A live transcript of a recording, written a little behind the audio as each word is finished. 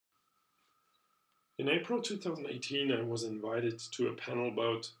In April 2018, I was invited to a panel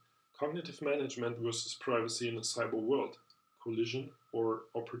about cognitive management versus privacy in a cyber world, collision or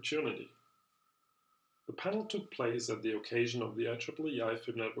opportunity. The panel took place at the occasion of the IEEE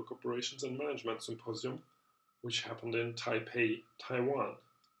IFID Network Operations and Management Symposium, which happened in Taipei, Taiwan.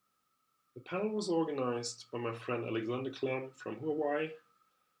 The panel was organized by my friend Alex Clemm from Hawaii.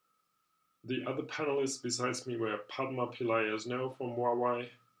 The other panelists besides me were Padma Pillai Snow from Hawaii,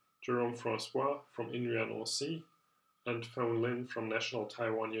 Jerome Francois from INRIA North Sea, and Phone Lin from National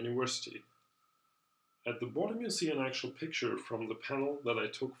Taiwan University. At the bottom you see an actual picture from the panel that I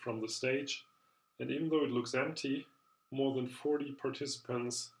took from the stage, and even though it looks empty, more than 40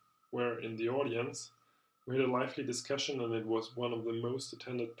 participants were in the audience. We had a lively discussion and it was one of the most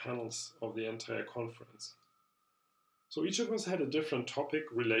attended panels of the entire conference. So each of us had a different topic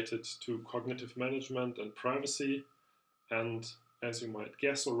related to cognitive management and privacy, and as you might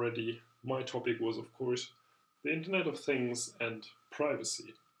guess already, my topic was of course the Internet of Things and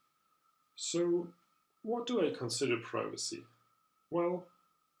privacy. So what do I consider privacy? Well,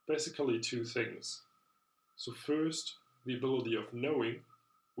 basically two things. So first, the ability of knowing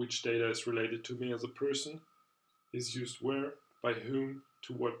which data is related to me as a person, is used where, by whom,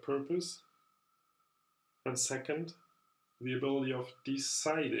 to what purpose. And second, the ability of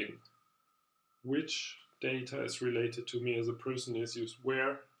deciding which data is related to me as a person is used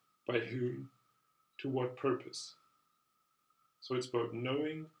where, by whom, to what purpose. So it's about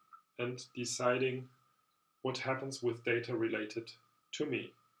knowing and deciding what happens with data related to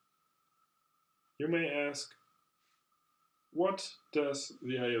me. You may ask, what does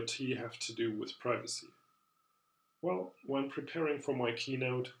the IoT have to do with privacy? Well, when preparing for my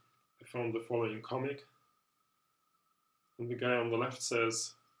keynote, I found the following comic. And the guy on the left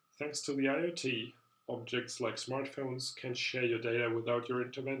says, thanks to the IoT, objects like smartphones can share your data without your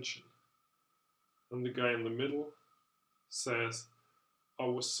intervention. And the guy in the middle says, I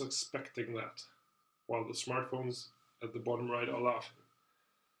was suspecting that, while the smartphones at the bottom right are laughing.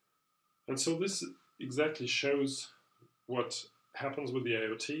 And so this exactly shows what happens with the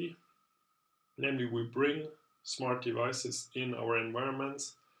IoT. Namely, we bring smart devices in our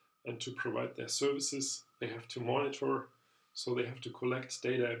environments, and to provide their services, they have to monitor, so they have to collect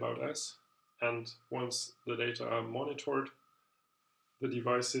data about us. And once the data are monitored, the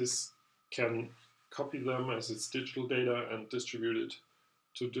devices can copy them as its digital data and distribute it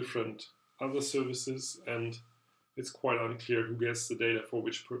to different other services, and it's quite unclear who gets the data for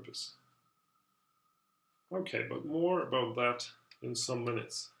which purpose. Okay, but more about that in some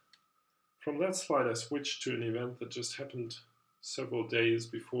minutes. From that slide I switched to an event that just happened several days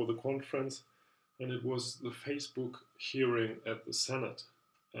before the conference, and it was the Facebook hearing at the Senate.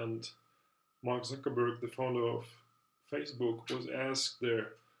 And Mark Zuckerberg, the founder of Facebook, was asked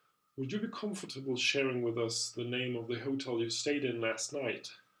there, would you be comfortable sharing with us the name of the hotel you stayed in last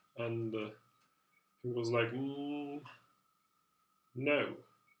night? And he was like, no.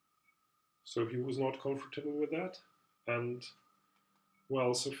 So he was not comfortable with that. And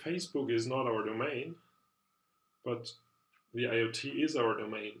well, so Facebook is not our domain, but the IoT is our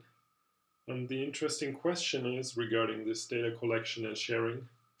domain. And the interesting question is regarding this data collection and sharing,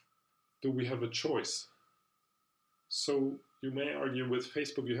 do we have a choice? So you may argue with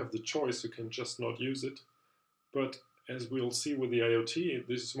Facebook you have the choice, you can just not use it. But as we'll see with the IoT,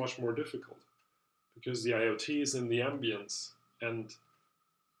 this is much more difficult, because the IoT is in the ambience, and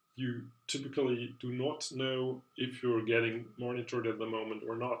you typically do not know if you're getting monitored at the moment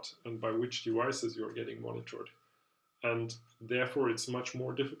or not, and by which devices you're getting monitored. And therefore it's much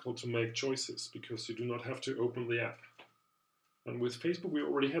more difficult to make choices, because you do not have to open the app. And with Facebook we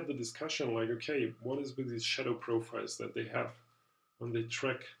already had the discussion like, okay, what is with these shadow profiles that they have when they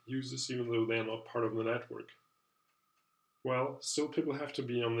track users even though they are not part of the network? Well, still people have to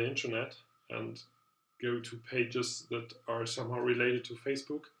be on the internet and go to pages that are somehow related to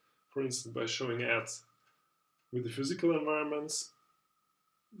Facebook, for instance by showing ads. With the physical environments,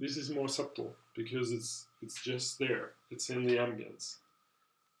 this is more subtle, because it's just there, it's in the ambience.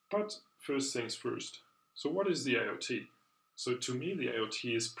 But first things first, so what is the IoT? So to me the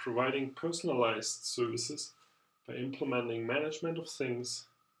IoT is providing personalized services by implementing management of things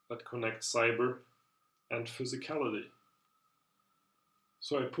that connect cyber and physicality.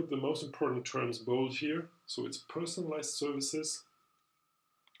 So I put the most important terms bold here. So it's personalized services.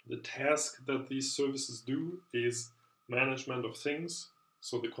 The task that these services do is management of things.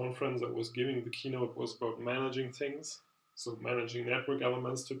 So the conference that was giving the keynote was about managing things. So managing network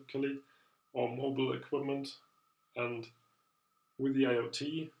elements typically, or mobile equipment. And with the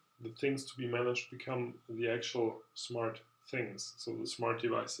IoT, the things to be managed become the actual smart things, so the smart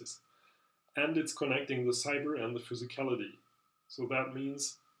devices. and it's connecting the cyber and the physicality. So that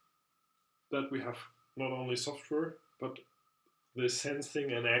means that we have not only software, but the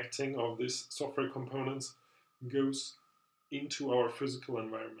sensing and acting of these software components goes into our physical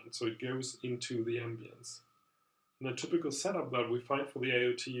environment. So it goes into the ambience. And a typical setup that we find for the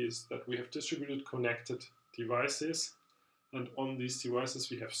IoT is that we have distributed connected devices, and on these devices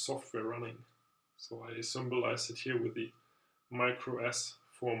we have software running. So I symbolize it here with the micro S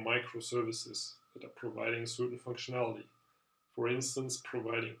for microservices that are providing certain functionality. For instance,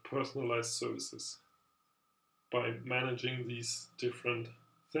 providing personalized services by managing these different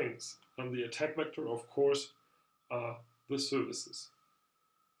things. And the attack vector, of course, are the services.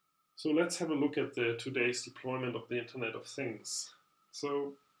 So let's have a look at today's deployment of the Internet of Things.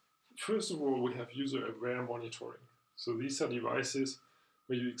 So first of all, we have user-aware monitoring. So these are devices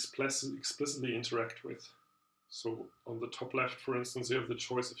where you explicitly interact with. So on the top left, for instance, you have the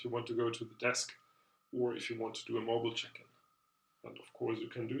choice if you want to go to the desk or if you want to do a mobile check-in. And of course you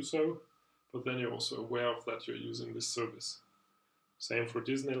can do so, but then you're also aware of that you're using this service. Same for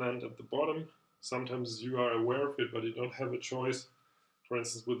Disneyland at the bottom. Sometimes you are aware of it, but you don't have a choice, for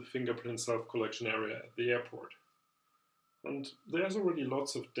instance with the fingerprint self-collection area at the airport. And there's already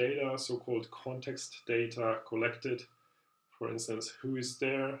lots of data, so-called context data collected. For instance, who is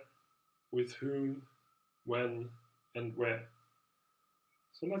there, with whom, when, and where.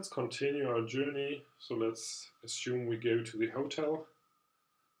 So let's continue our journey. So let's assume we go to the hotel,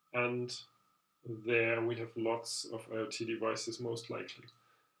 and there we have lots of IoT devices most likely.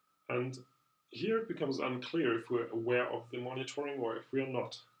 And here it becomes unclear if we're aware of the monitoring or if we are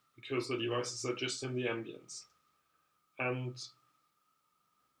not, because the devices are just in the ambience. And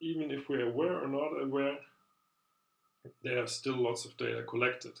even if we're aware or not aware, there are still lots of data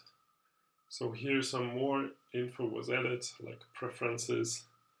collected. So here some more info was added, like preferences,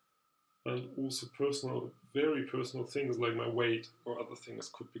 and also very personal things like my weight or other things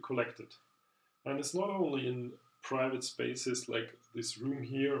could be collected. And it's not only in private spaces like this room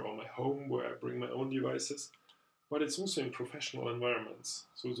here or my home where I bring my own devices, but it's also in professional environments.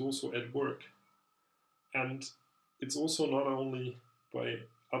 So it's also at work. And it's also not only by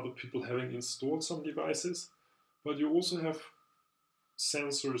other people having installed some devices, but you also have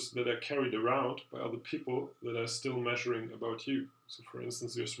sensors that are carried around by other people that are still measuring about you. So for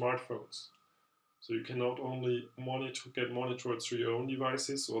instance, your smartphones. So you can not only get monitored through your own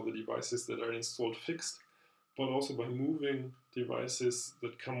devices or the devices that are installed fixed, but also by moving devices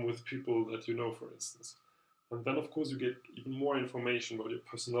that come with people that you know, for instance. And then of course you get even more information about your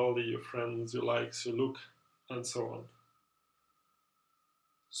personality, your friends, your likes, your look, and so on.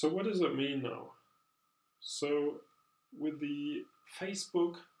 So what does that mean now? So with the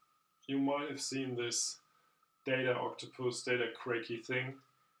Facebook, you might have seen this data octopus, data crikey thing,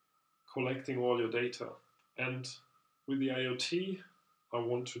 collecting all your data. And with the IoT, I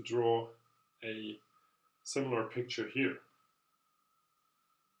want to draw a similar picture here.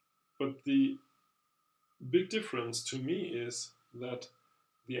 But the big difference to me is that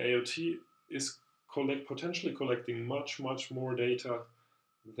the IoT is potentially collecting much more data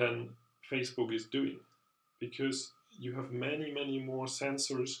than Facebook is doing, because you have many more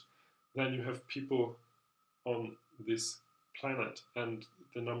sensors than you have people on this planet, and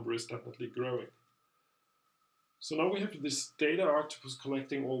the number is definitely growing. So now we have this data octopus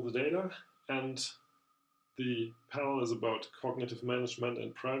collecting all the data, and the panel is about cognitive management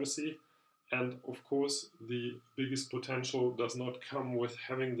and privacy. And of course, the biggest potential does not come with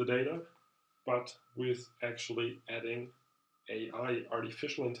having the data, but with actually adding AI,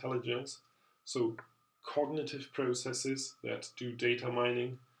 artificial intelligence, so cognitive processes that do data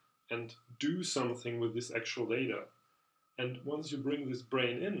mining and do something with this actual data. And once you bring this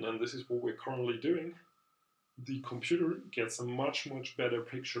brain in, and this is what we're currently doing, the computer gets a much better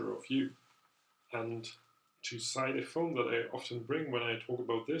picture of you. And to cite a film that I often bring when I talk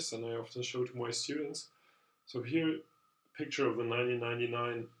about this, and I often show to my students, so here a picture of the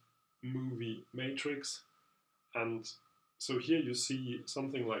 1999 movie Matrix, and so here you see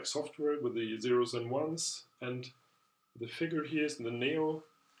something like software with the zeros and ones, and the figure here is the Neo,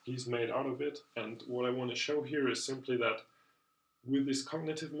 he's made out of it. And what I want to show here is simply that with this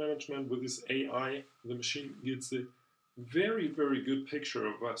cognitive management, with this AI, the machine gets a very good picture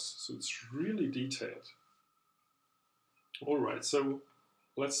of us. So it's really detailed. Alright, so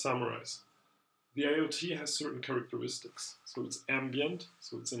let's summarize. The IoT has certain characteristics. So it's ambient,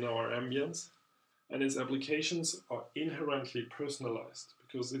 so it's in our ambience, and its applications are inherently personalized,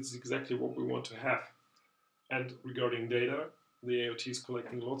 because it's exactly what we want to have. And regarding data, the IoT is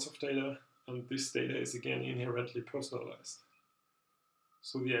collecting lots of data, and this data is again inherently personalized.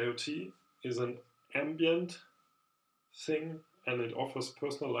 So the IoT is an ambient thing, and it offers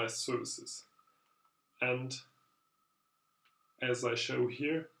personalized services. And as I show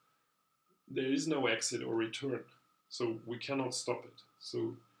here, there is no exit or return, so we cannot stop it.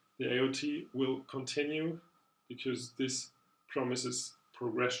 So the IoT will continue because this promises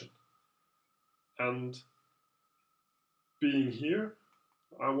progression. And being here,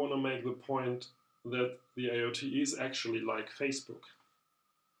 I want to make the point that the IoT is actually like Facebook.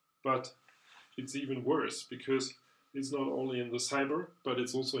 But it's even worse because it's not only in the cyber, but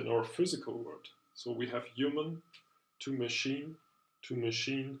it's also in our physical world. So we have human to machine to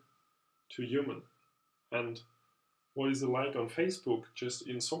machine to human. And what is alike on Facebook, just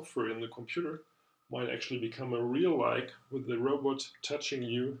in software in the computer, might actually become a real like with the robot touching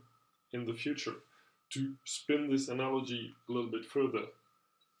you in the future. To spin this analogy a little bit further,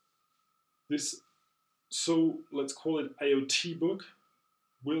 this, so let's call it IoT book,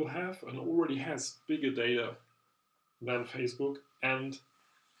 will have and already has bigger data than Facebook, and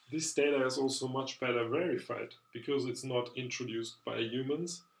this data is also much better verified because it's not introduced by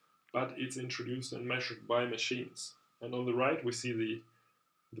humans, but it's introduced and measured by machines. And on the right we see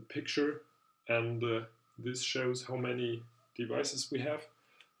the picture, and this shows how many devices we have.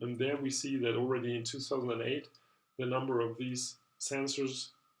 And there we see that already in 2008, the number of these sensors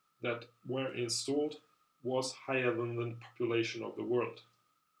that were installed was higher than the population of the world.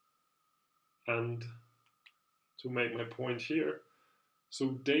 And to make my point here, so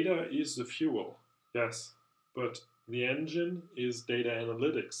data is the fuel, yes, but the engine is data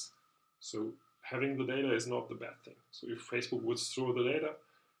analytics. So having the data is not the bad thing. So if Facebook would store the data,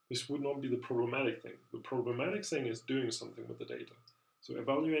 this would not be the problematic thing. The problematic thing is doing something with the data. So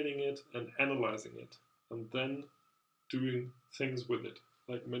evaluating it and analyzing it, and then doing things with it,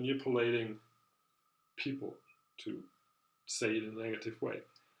 like manipulating people, to say it in a negative way.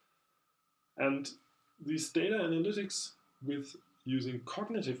 And these data analytics with using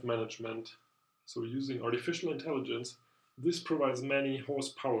cognitive management, so using artificial intelligence, this provides many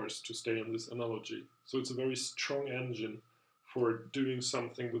horsepowers, to stay on this analogy. So it's a very strong engine for doing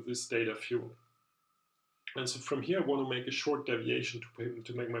something with this data fuel. And so from here I want to make a short deviation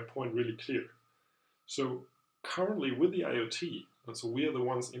to make my point really clear. So currently with the IoT, and so we are the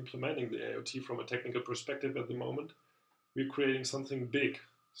ones implementing the IoT from a technical perspective at the moment, we're creating something big.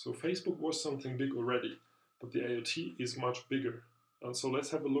 So Facebook was something big already, but the IoT is much bigger. And so let's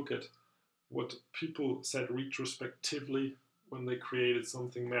have a look at what people said retrospectively when they created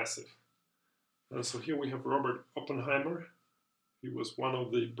something massive. And so here we have Robert Oppenheimer. He was one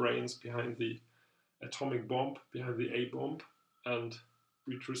of the brains behind the atomic bomb, behind the A-bomb, and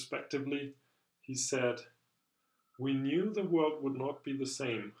retrospectively he said, "We knew the world would not be the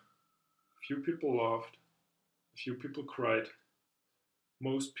same. A few people laughed, a few people cried,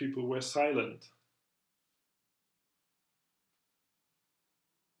 most people were silent."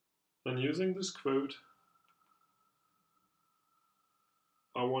 And using this quote,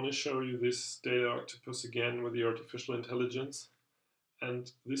 I want to show you this data octopus again with the artificial intelligence.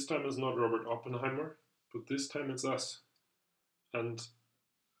 And this time it's not Robert Oppenheimer, but this time it's us. And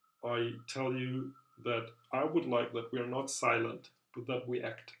I tell you that I would like that we are not silent, but that we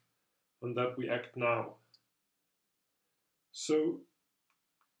act, and that we act now. So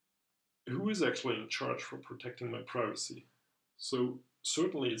who is actually in charge for protecting my privacy? So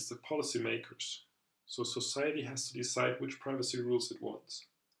certainly it's the policymakers. So society has to decide which privacy rules it wants.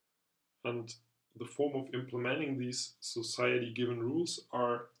 And the form of implementing these society-given rules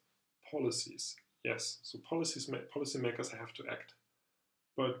are policies. Yes, so policymakers have to act.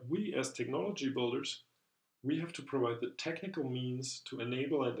 But we as technology builders, we have to provide the technical means to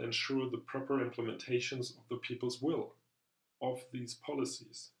enable and ensure the proper implementations of the people's will of these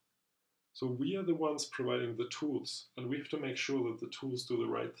policies. So we are the ones providing the tools, and we have to make sure that the tools do the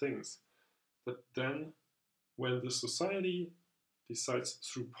right things. That then, when the society decides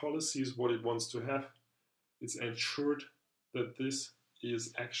through policies what it wants to have, it's ensured that this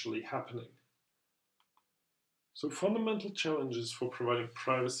is actually happening. So fundamental challenges for providing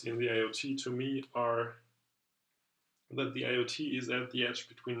privacy in the IoT to me are that the IoT is at the edge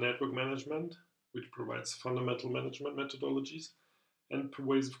between network management, which provides fundamental management methodologies, and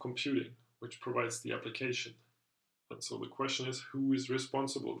pervasive computing, which provides the application. And so the question is, who is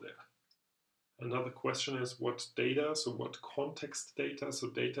responsible there? Another question is what data, so what context data, so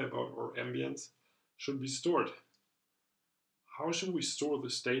data about our ambience, should be stored? How should we store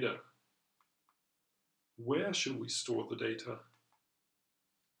this data? Where should we store the data?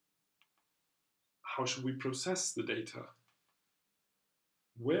 How should we process the data?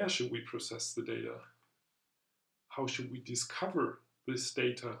 Where should we process the data? How should we discover this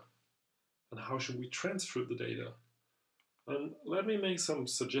data? And how should we transfer the data? And let me make some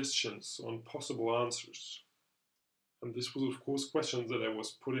suggestions on possible answers. And this was, of course, questions that I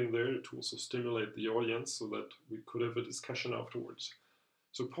was putting there to also stimulate the audience so that we could have a discussion afterwards.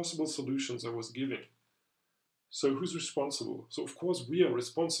 So possible solutions I was giving. So who's responsible? So of course we are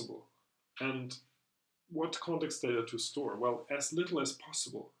responsible. And what context data to store? Well, as little as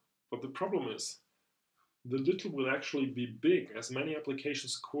possible. But the problem is, the little will actually be big as many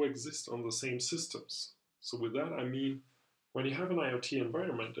applications coexist on the same systems. So with that I mean, when you have an IoT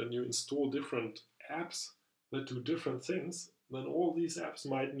environment and you install different apps that do different things, then all these apps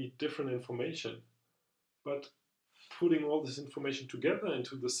might need different information. But putting all this information together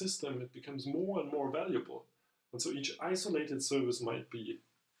into the system, it becomes more and more valuable. And so each isolated service might be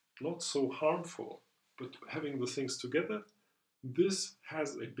not so harmful, but having the things together, this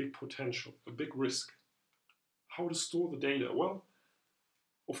has a big potential, a big risk. How to store the data? Well,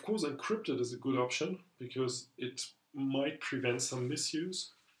 of course, encrypted is a good option because it might prevent some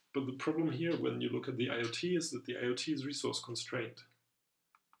misuse. But the problem here, when you look at the IoT, is that the IoT is resource constrained.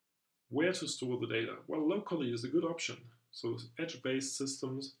 Where to store the data? Well, locally is a good option. So edge-based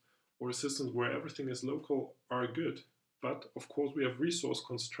systems or systems where everything is local are good. But of course, we have resource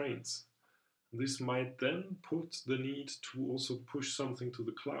constraints. This might then put the need to also push something to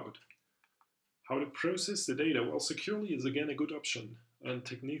the cloud. How to process the data? Well, securely is again a good option. And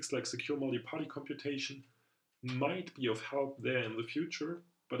techniques like secure multi-party computation might be of help there in the future.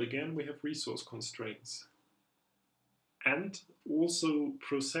 But again, we have resource constraints. And also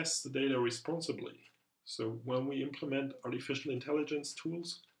process the data responsibly. So when we implement artificial intelligence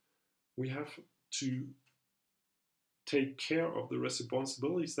tools, we have to take care of the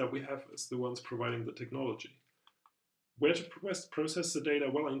responsibilities that we have as the ones providing the technology. Where to process the data?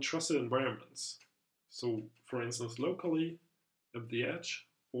 Well, in trusted environments. So, for instance, locally at the edge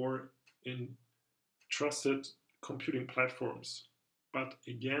or in trusted computing platforms. But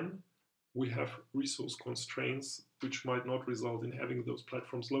again, we have resource constraints which might not result in having those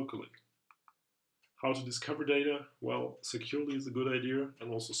platforms locally. How to discover data? Well, securely is a good idea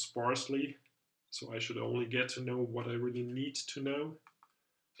and also sparsely. So I should only get to know what I really need to know.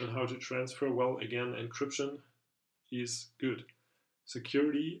 And how to transfer? Well, again, encryption is good.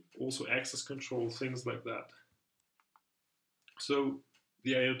 Security, also access control, things like that. So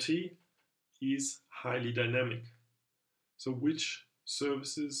the IoT is highly dynamic. So which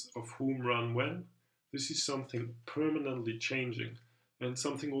services of whom run when? This is something permanently changing, and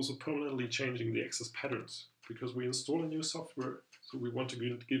something also permanently changing the access patterns, because we install a new software, so we want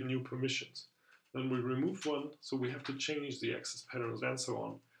to give new permissions. Then we remove one, so we have to change the access patterns and so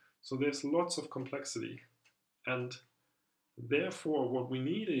on. So there's lots of complexity, and therefore what we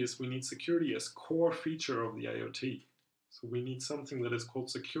need security as core feature of the IoT. So we need something that is called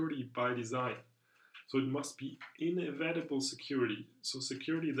security by design. So it must be inevitable security, so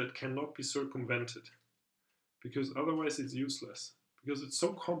security that cannot be circumvented, because otherwise it's useless, because it's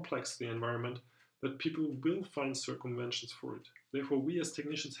so complex, the environment, that people will find circumventions for it. Therefore, we as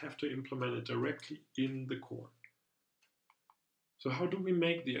technicians have to implement it directly in the core. So how do we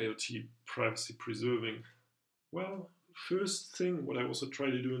make the IoT privacy preserving? Well, first thing, what I also try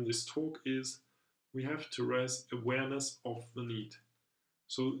to do in this talk is we have to raise awareness of the need.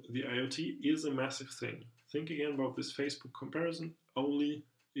 So the IoT is a massive thing. Think again about this Facebook comparison, only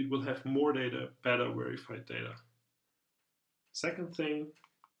it will have more data, better verified data. Second thing,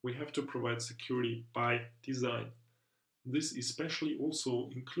 we have to provide security by design. This especially also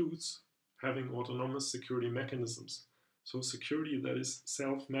includes having autonomous security mechanisms. So security that is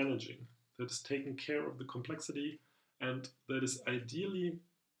self-managing, that is taking care of the complexity, and that is ideally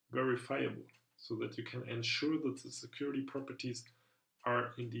verifiable, so that you can ensure that the security properties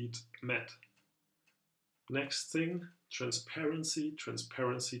are indeed met. Next thing, transparency,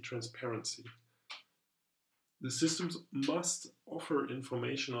 transparency, transparency. The systems must offer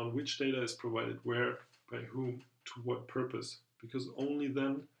information on which data is provided where, by whom, to what purpose, because only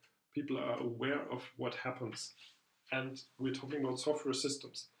then people are aware of what happens. And we're talking about software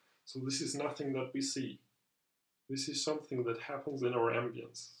systems. So this is nothing that we see. This is something that happens in our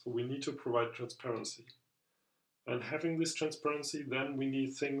ambience. So we need to provide transparency. And having this transparency, then we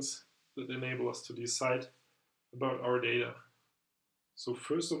need things that enable us to decide about our data. So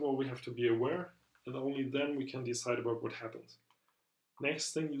first of all, we have to be aware, and only then we can decide about what happens.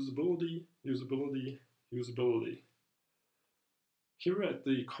 Next thing, usability, usability, usability. Here at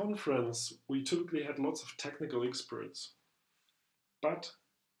the conference, we typically had lots of technical experts, but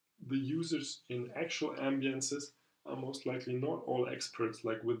the users in actual ambiences are most likely not all experts,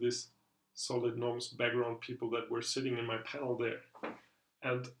 like with this solid NOMS background people that were sitting in my panel there.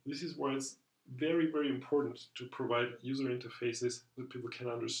 And this is why it's very, very important to provide user interfaces that people can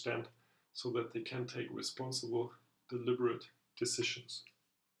understand so that they can take responsible, deliberate decisions.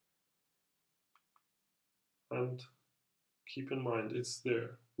 And keep in mind, it's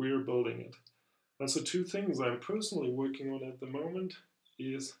there. We're building it. And so 2 things I'm personally working on at the moment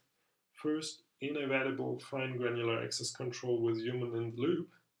is first, inevitable fine granular access control with human in the loop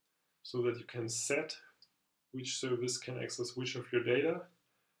so that you can set which service can access which of your data.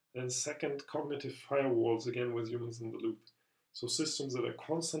 And second, cognitive firewalls, again with humans in the loop. So systems that are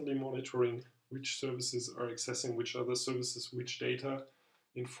constantly monitoring which services are accessing which other services, which data,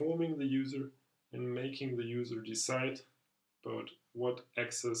 informing the user and making the user decide about what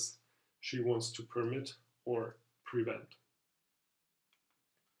access she wants to permit or prevent.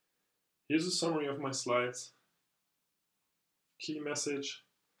 Here's a summary of my slides. Key message: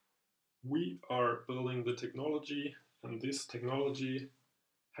 we are building the technology, and this technology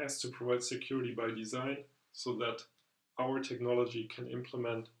has to provide security by design so that our technology can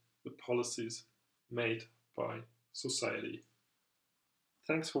implement the policies made by society.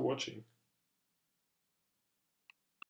 Thanks for watching.